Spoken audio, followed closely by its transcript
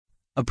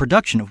a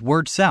production of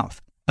Word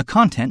South, a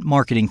content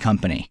marketing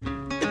company.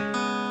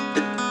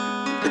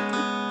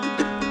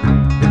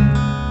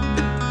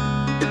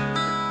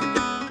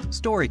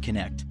 Story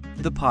Connect,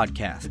 the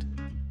podcast,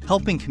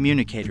 helping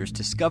communicators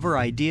discover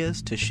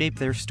ideas to shape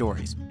their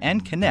stories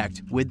and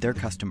connect with their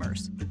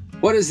customers.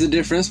 What is the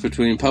difference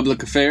between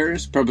public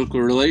affairs, public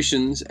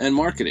relations, and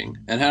marketing,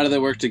 and how do they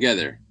work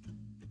together?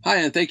 Hi,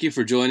 and thank you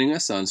for joining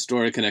us on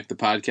Story Connect, the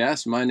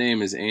podcast. My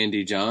name is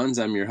Andy Johns.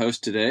 I'm your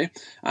host today.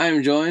 I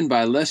am joined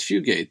by Les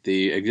Fugate,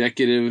 the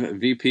Executive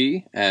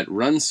VP at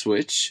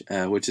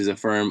RunSwitch, which is a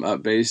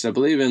firm based, I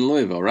believe, in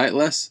Louisville. Right,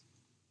 Les?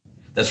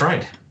 That's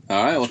right.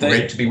 All right. Well,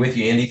 great to be with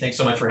you, Andy. Thanks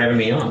so much for having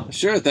me on.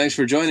 Sure. Thanks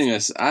for joining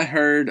us. I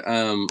heard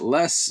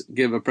Les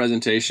give a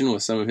presentation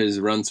with some of his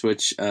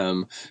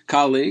RunSwitch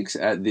colleagues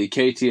at the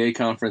KTA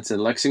conference in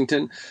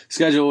Lexington.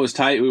 Schedule was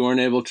tight. We weren't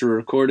able to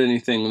record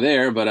anything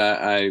there, but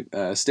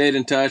I stayed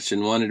in touch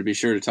and wanted to be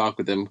sure to talk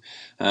with them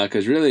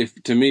because really,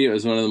 to me, it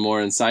was one of the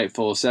more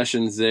insightful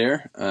sessions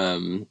there,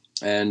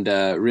 and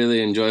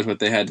really enjoyed what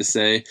they had to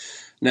say.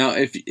 Now,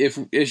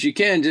 if you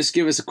can, just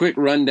give us a quick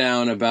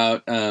rundown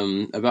about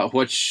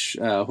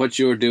what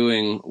you're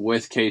doing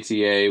with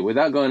KTA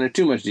without going into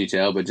too much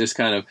detail, but just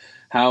kind of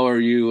how are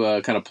you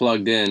kind of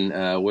plugged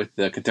in with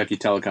the Kentucky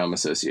Telecom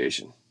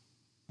Association?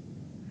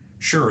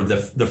 Sure.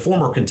 The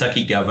former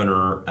Kentucky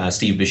governor,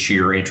 Steve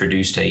Beshear,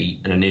 introduced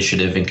an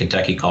initiative in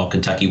Kentucky called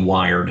Kentucky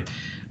Wired,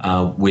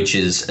 which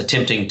is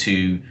attempting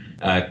to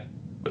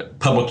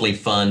publicly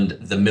fund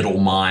the middle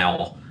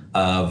mile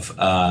of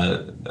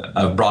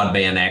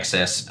broadband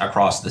access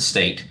across the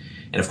state.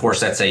 And of course,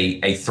 that's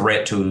a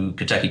threat to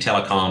Kentucky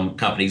Telecom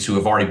companies who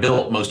have already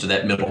built most of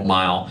that middle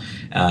mile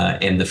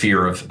and the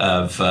fear of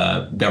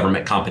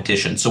government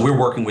competition. So we're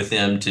working with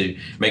them to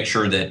make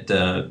sure that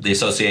the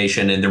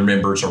association and their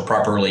members are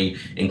properly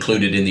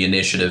included in the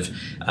initiative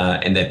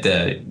and that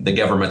the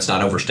government's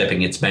not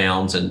overstepping its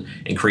bounds and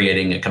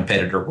creating a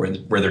competitor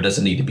where there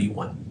doesn't need to be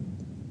one.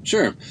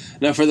 Sure.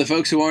 Now, for the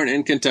folks who aren't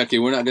in Kentucky,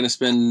 we're not going to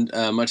spend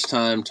much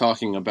time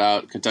talking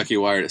about Kentucky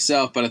Wired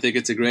itself, but I think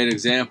it's a great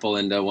example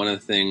and one of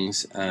the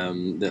things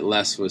that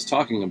Les was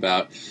talking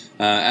about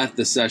at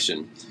the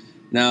session.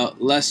 Now,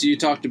 Les, you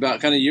talked about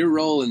kind of your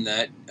role in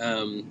that.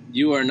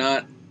 You are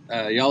not,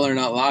 y'all are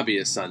not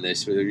lobbyists on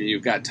this.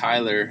 You've got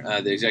Tyler,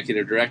 the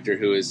executive director,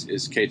 who is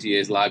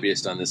KTA's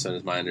lobbyist on this one,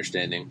 is my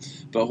understanding.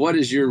 But what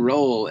is your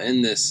role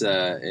in this,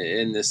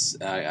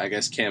 I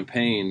guess,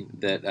 campaign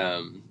that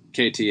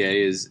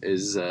KTA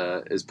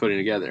is putting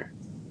together?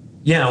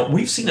 Yeah,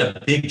 we've seen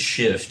a big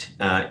shift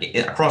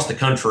across the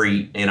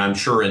country, and I'm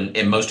sure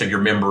in most of your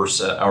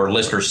members or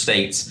listeners'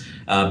 states,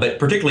 but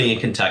particularly in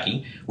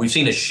Kentucky, we've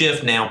seen a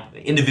shift now,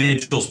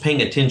 individuals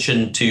paying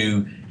attention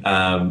to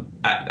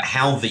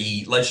how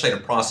the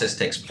legislative process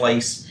takes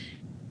place,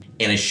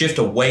 and a shift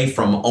away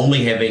from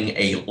only having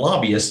a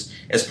lobbyist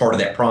as part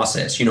of that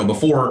process. You know,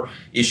 before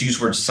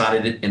issues were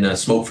decided in a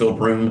smoke-filled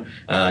room,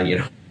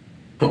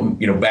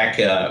 back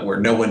where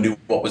no one knew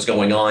what was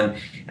going on.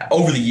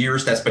 Over the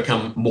years, that's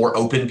become more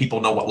open. People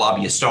know what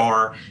lobbyists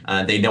are.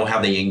 They know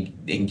how they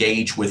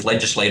engage with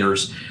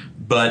legislators.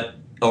 But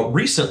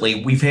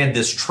recently, we've had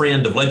this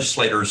trend of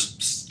legislators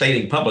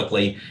stating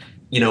publicly,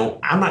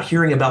 I'm not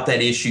hearing about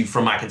that issue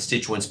from my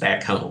constituents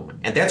back home.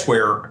 And that's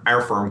where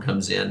our firm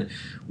comes in.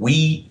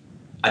 We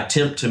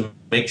attempt to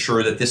make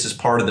sure that this is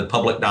part of the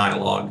public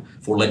dialogue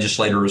for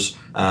legislators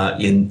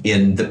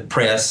in the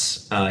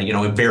press,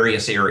 in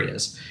various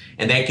areas.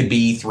 And that could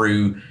be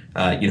through,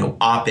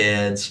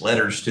 op-eds,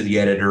 letters to the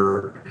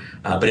editor,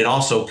 but it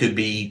also could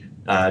be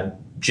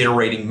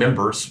generating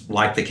members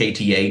like the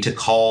KTA to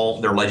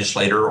call their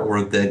legislator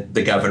or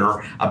the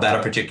governor about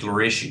a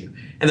particular issue.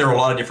 And there are a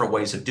lot of different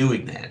ways of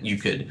doing that. You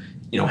could,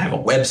 have a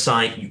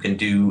website. You can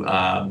do,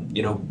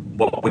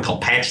 what we call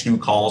patch through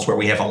calls, where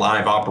we have a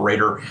live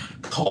operator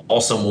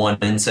call someone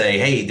and say,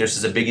 hey, this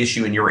is a big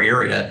issue in your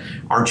area.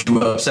 Aren't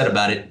you upset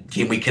about it?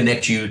 Can we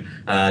connect you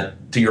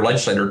to your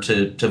legislator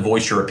to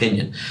voice your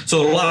opinion?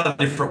 So a lot of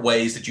different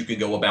ways that you can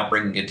go about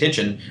bringing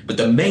attention. But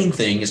the main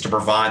thing is to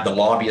provide the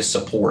lobbyist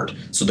support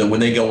so that when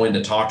they go in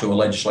to talk to a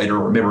legislator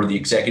or a member of the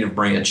executive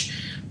branch,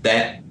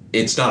 that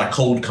it's not a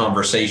cold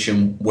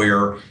conversation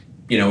where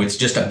it's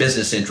just a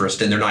business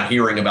interest and they're not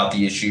hearing about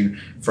the issue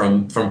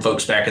from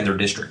folks back in their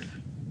district.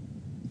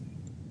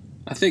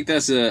 I think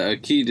that's a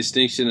key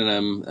distinction,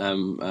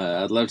 and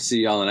I'd love to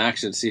see y'all in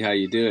action to see how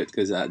you do it,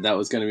 because that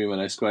was going to be my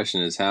next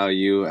question: is how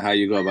you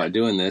go about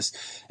doing this.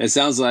 It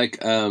sounds like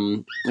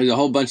there's a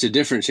whole bunch of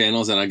different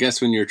channels, and I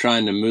guess when you're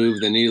trying to move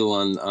the needle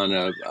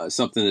on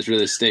something that's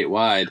really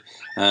statewide,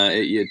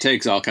 it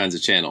takes all kinds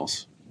of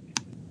channels.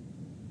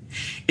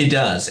 It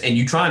does, and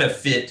you try to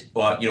fit,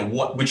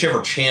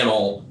 whichever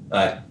channel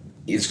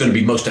is going to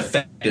be most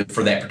effective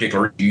for that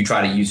particular issue. You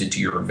try to use it to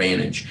your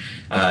advantage.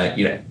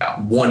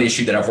 One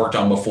issue that I've worked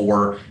on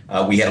before,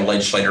 we had a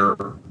legislator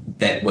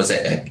that was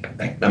a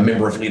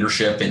member of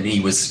leadership, and he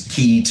was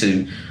key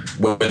to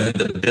whether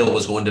the bill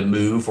was going to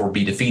move or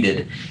be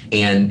defeated.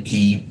 And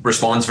he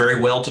responds very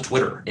well to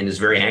Twitter and is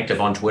very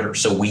active on Twitter.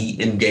 So we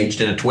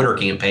engaged in a Twitter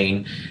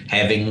campaign,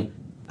 having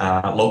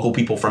local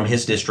people from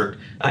his district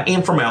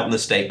and from out in the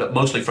state, but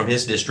mostly from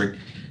his district,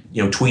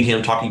 tweet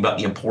him talking about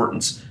the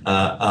importance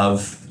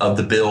of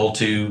the bill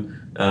to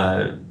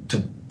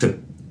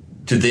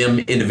them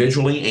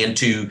individually and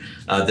to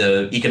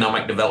the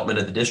economic development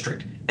of the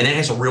district. And that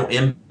has a real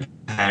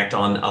impact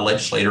on a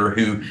legislator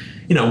who,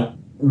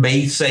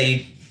 may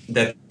say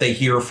that they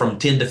hear from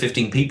 10 to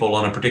 15 people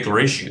on a particular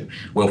issue.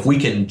 Well, if we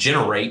can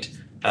generate,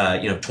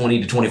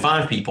 20 to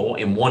 25 people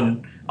in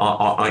one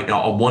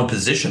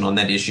position on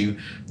that issue,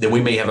 then we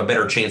may have a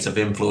better chance of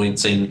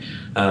influencing,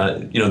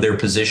 their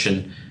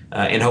position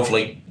and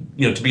hopefully,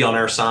 to be on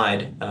our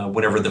side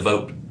whenever the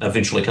vote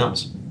eventually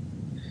comes.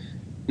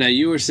 Now,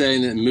 you were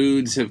saying that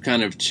moods have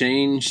kind of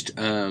changed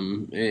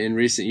in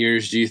recent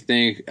years. Do you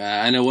think,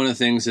 I know one of the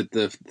things that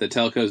the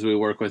telcos we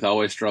work with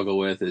always struggle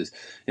with is,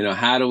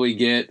 how do we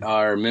get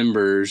our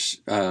members,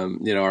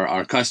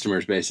 our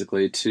customers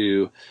basically,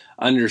 to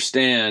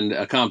understand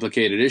a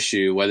complicated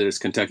issue, whether it's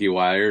Kentucky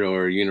Wired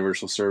or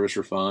universal service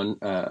reform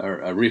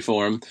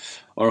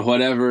or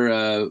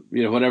whatever,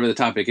 whatever the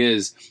topic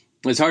is.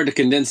 It's hard to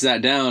condense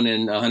that down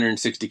in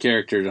 160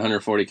 characters,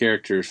 140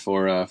 characters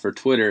for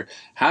Twitter.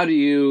 How do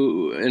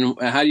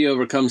you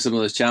overcome some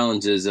of those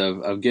challenges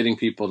of getting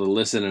people to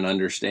listen and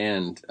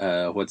understand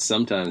what's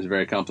sometimes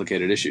very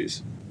complicated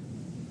issues?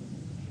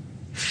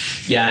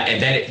 Yeah,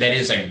 and that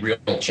is a real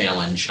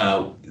challenge.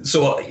 So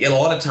a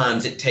lot of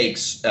times it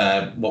takes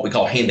what we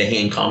call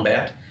hand-to-hand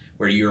combat,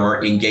 where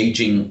you're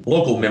engaging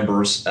local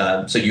members.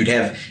 So you'd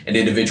have an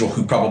individual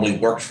who probably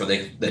worked for the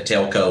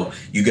telco.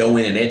 You go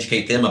in and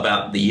educate them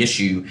about the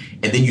issue,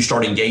 and then you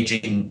start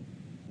engaging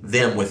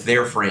them with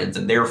their friends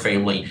and their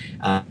family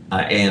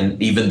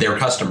and even their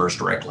customers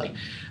directly.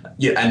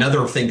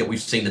 Another thing that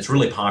we've seen that's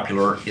really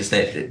popular is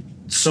that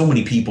so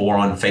many people are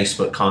on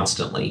Facebook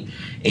constantly,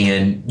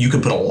 and you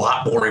can put a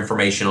lot more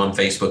information on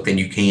Facebook than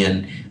you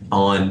can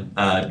on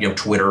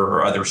Twitter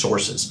or other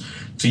sources.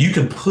 So you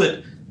can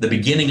put the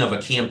beginning of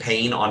a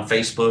campaign on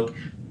Facebook,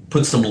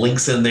 put some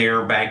links in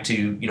there back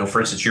to,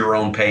 for instance, your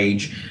own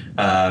page.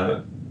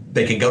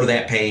 They can go to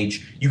that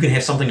page. You can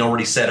have something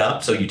already set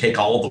up, so you take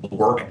all of the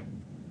work,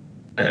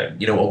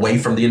 away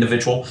from the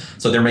individual.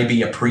 So there may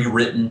be a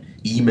pre-written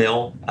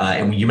email,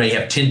 and you may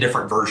have 10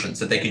 different versions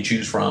that they can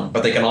choose from,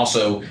 but they can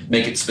also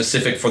make it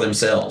specific for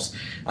themselves.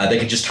 They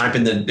can just type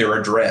in their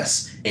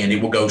address, and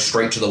it will go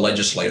straight to the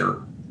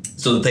legislator,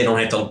 so that they don't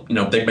have to,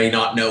 they may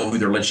not know who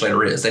their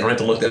legislator is. They don't have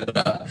to look that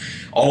up.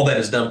 All of that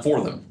is done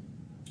for them.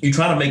 You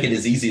try to make it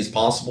as easy as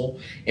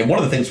possible. And one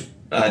of the things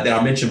that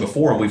I mentioned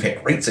before, and we've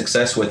had great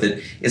success with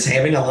it, is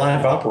having a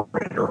live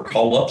operator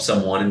call up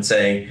someone and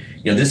say,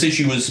 this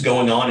issue is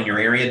going on in your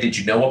area. Did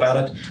you know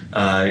about it?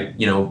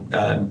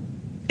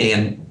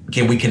 And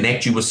can we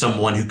connect you with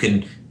someone who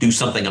can do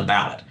something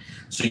about it?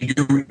 So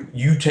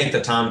you take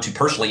the time to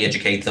personally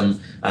educate them,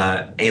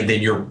 and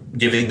then you're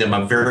giving them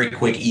a very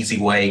quick,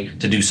 easy way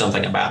to do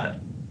something about it.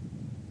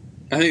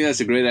 I think that's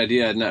a great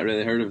idea. I'd not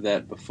really heard of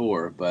that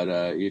before,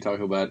 but you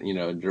talk about,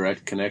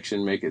 direct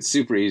connection, make it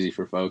super easy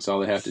for folks. All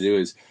they have to do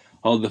is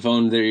hold the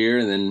phone to their ear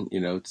and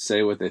then,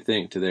 say what they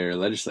think to their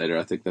legislator.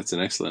 I think that's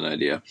an excellent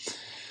idea.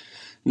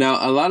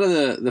 Now, a lot of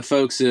the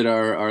folks that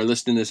are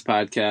listening to this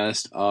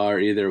podcast are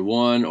either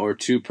one or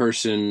two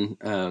person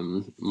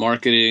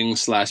marketing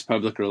 /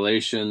 public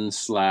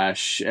relations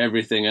 /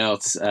 everything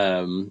else,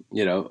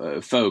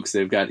 folks.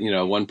 They've got,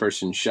 one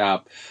person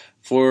shop.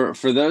 For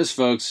those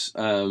folks,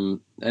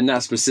 and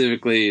not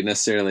specifically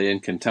necessarily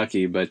in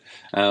Kentucky, but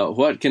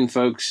what can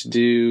folks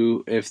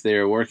do if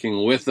they're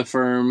working with a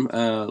firm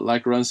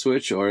like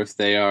RunSwitch, or if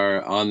they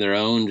are on their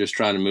own just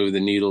trying to move the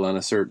needle on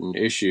a certain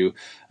issue?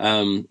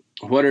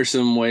 What are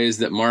some ways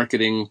that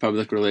marketing,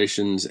 public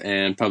relations,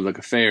 and public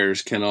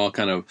affairs can all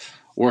kind of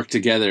work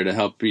together to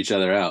help each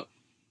other out?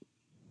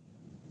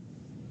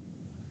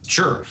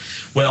 Sure.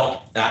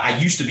 Well, I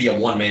used to be a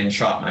one-man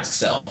shop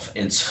myself.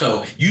 And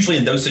so usually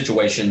in those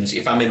situations,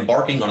 if I'm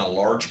embarking on a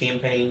large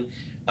campaign,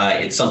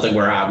 it's something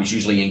where I was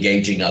usually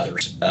engaging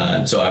others.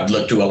 So I would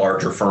look to a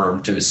larger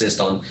firm to assist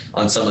on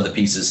some of the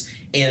pieces.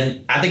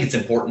 And I think it's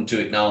important to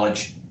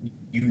acknowledge,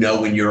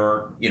 when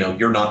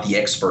you're not the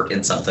expert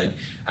in something.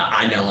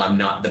 I know I'm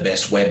not the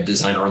best web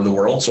designer in the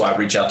world, so I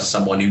reach out to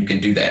someone who can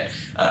do that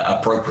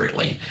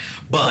appropriately.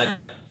 But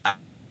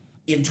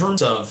in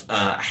terms of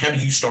how do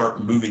you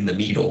start moving the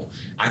needle,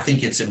 I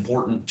think it's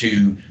important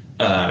to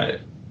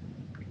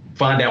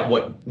find out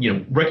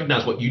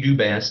recognize what you do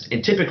best.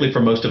 And typically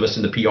for most of us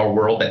in the PR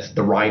world, that's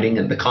the writing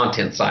and the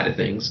content side of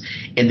things.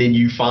 And then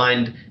you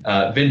find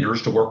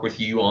vendors to work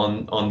with you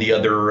on the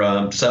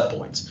other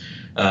sub-points.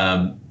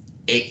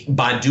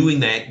 By doing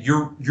that,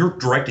 you're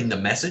directing the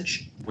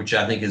message, which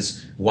I think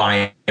is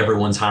why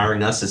everyone's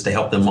hiring us, is to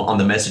help them on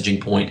the messaging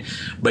point.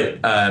 But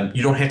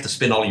you don't have to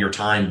spend all of your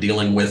time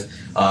dealing with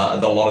a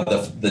lot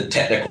of the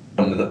technical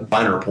and the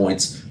finer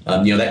points.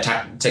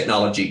 That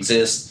technology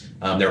exists.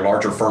 There are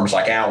larger firms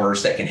like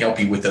ours that can help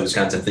you with those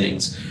kinds of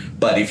things.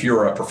 But if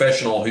you're a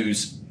professional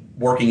who's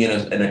working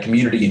in a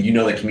community and you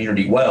know the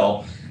community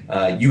well,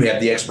 you have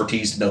the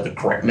expertise to know the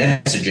correct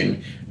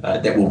messaging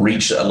that will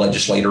reach a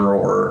legislator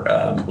or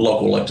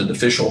local elected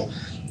official.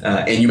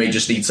 And you may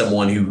just need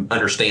someone who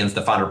understands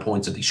the finer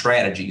points of these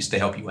strategies to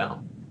help you out.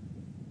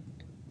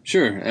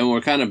 Sure, and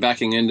we're kind of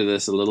backing into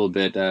this a little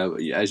bit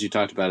as you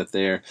talked about it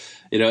there.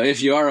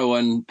 If you are a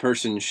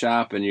one-person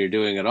shop and you're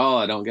doing it all,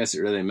 I don't guess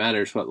it really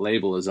matters what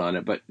label is on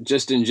it. But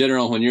just in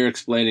general, when you're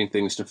explaining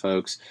things to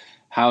folks,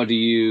 how do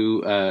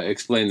you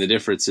explain the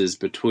differences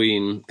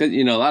between, because,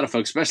 a lot of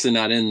folks, especially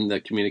not in the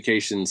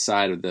communications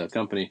side of the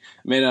company,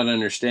 may not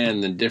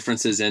understand the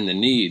differences and the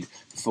need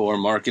for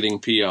marketing,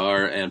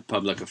 PR, and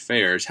public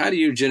affairs. How do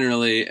you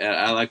generally,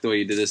 I like the way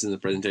you did this in the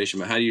presentation,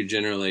 but how do you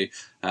generally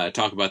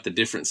talk about the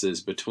differences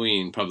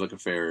between public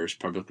affairs,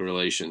 public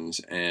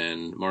relations,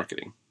 and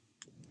marketing?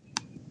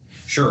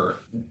 Sure.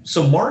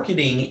 So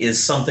marketing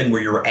is something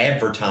where you're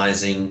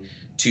advertising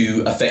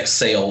to affect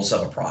sales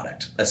of a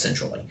product,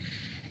 essentially.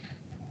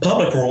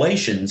 Public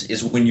relations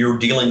is when you're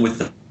dealing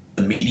with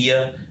the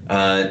media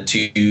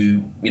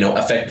to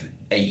affect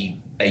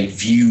a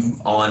view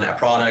on a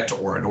product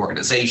or an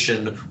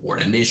organization or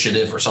an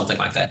initiative or something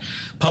like that.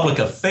 Public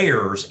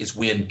affairs is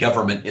when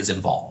government is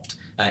involved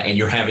and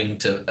you're having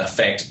to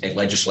affect a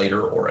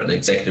legislator or an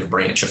executive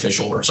branch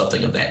official or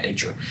something of that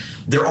nature.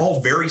 They're all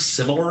very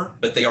similar,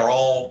 but they are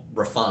all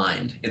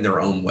refined in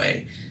their own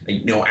way.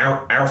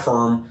 Our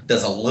firm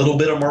does a little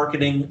bit of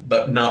marketing,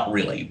 but not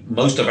really.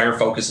 Most of our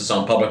focus is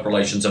on public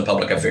relations and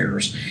public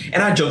affairs.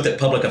 And I joke that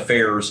public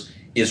affairs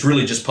is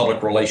really just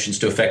public relations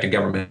to affect a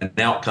government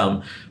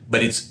outcome,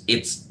 but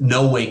it's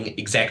knowing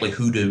exactly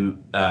who to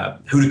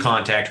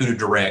contact, who to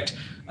direct,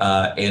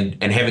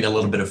 and having a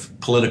little bit of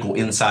political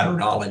insider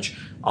knowledge.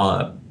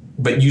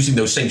 But using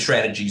those same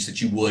strategies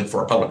that you would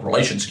for a public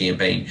relations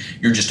campaign,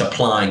 you're just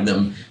applying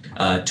them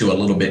to a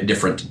little bit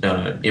different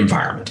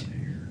environment.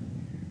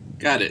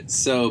 Got it.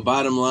 So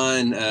bottom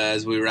line,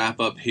 as we wrap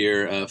up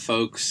here,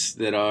 folks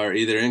that are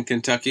either in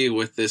Kentucky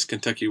with this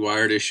Kentucky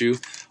Wired issue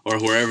or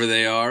wherever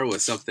they are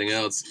with something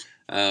else,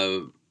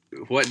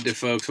 what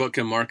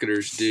can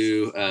marketers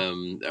do?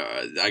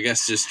 I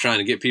guess just trying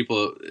to get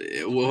people,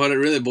 what it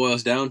really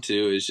boils down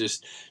to is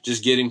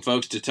just getting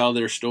folks to tell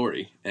their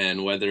story.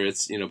 And whether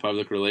it's,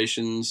 public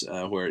relations,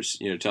 where it's,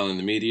 telling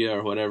the media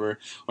or whatever,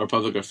 or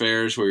public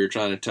affairs where you're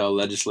trying to tell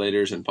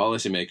legislators and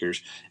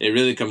policymakers, it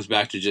really comes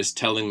back to just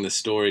telling the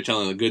story,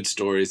 telling the good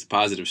stories, the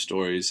positive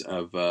stories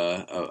of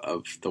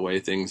the way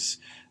things,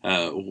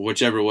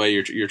 whichever way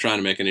you're trying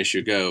to make an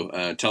issue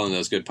go, telling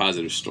those good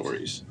positive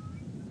stories.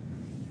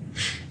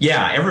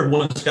 Yeah,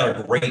 everyone's got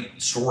a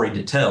great story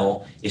to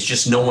tell. It's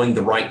just knowing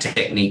the right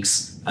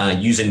techniques,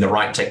 using the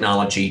right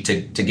technology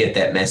to get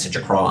that message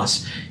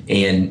across,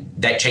 and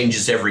that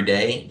changes every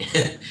day.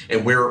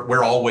 And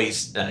we're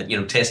always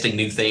testing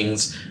new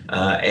things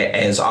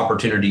as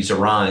opportunities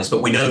arise.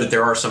 But we know that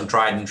there are some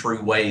tried and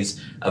true ways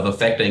of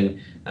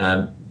affecting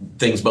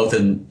things both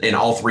in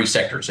all three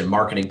sectors, in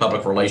marketing,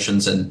 public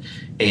relations, and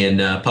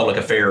public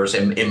affairs.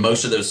 And in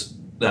most of those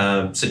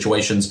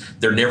situations,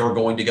 they're never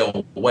going to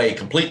go away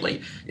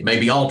completely. It may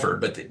be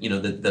altered, but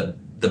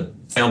the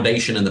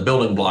foundation and the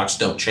building blocks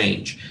don't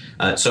change.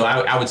 So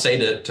I would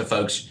say to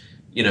folks,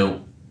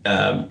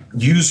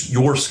 use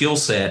your skill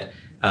set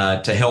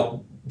to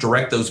help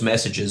direct those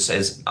messages.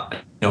 As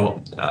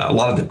a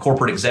lot of the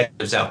corporate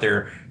executives out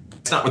there,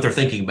 that's not what they're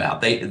thinking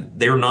about.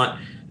 They're not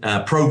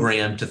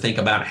programmed to think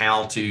about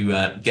how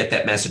to get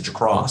that message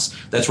across.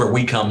 That's where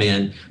we come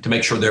in to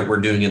make sure that we're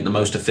doing it in the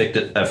most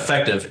effective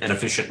and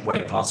efficient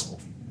way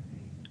possible.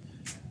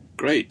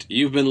 Great.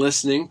 You've been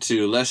listening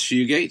to Les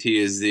Fugate. He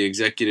is the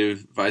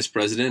Executive Vice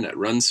President at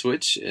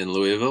RunSwitch in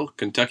Louisville,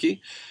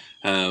 Kentucky.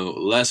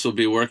 Les will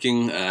be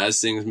working as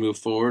things move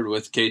forward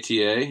with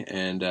KTA,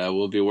 and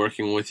we'll be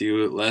working with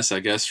you, Les, I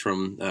guess,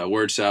 from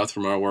Word South,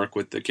 from our work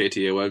with the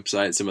KTA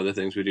website, some other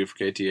things we do for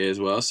KTA as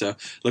well. So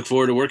look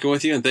forward to working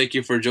with you, and thank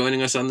you for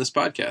joining us on this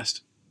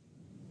podcast.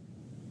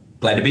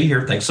 Glad to be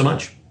here. Thanks so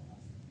much.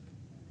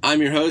 I'm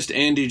your host,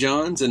 Andy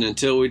Johns, and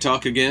until we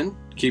talk again,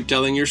 keep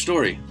telling your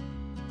story.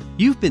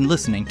 You've been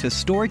listening to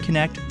Story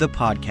Connect, the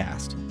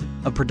podcast,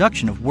 a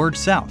production of Word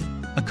South,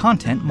 a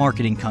content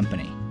marketing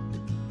company.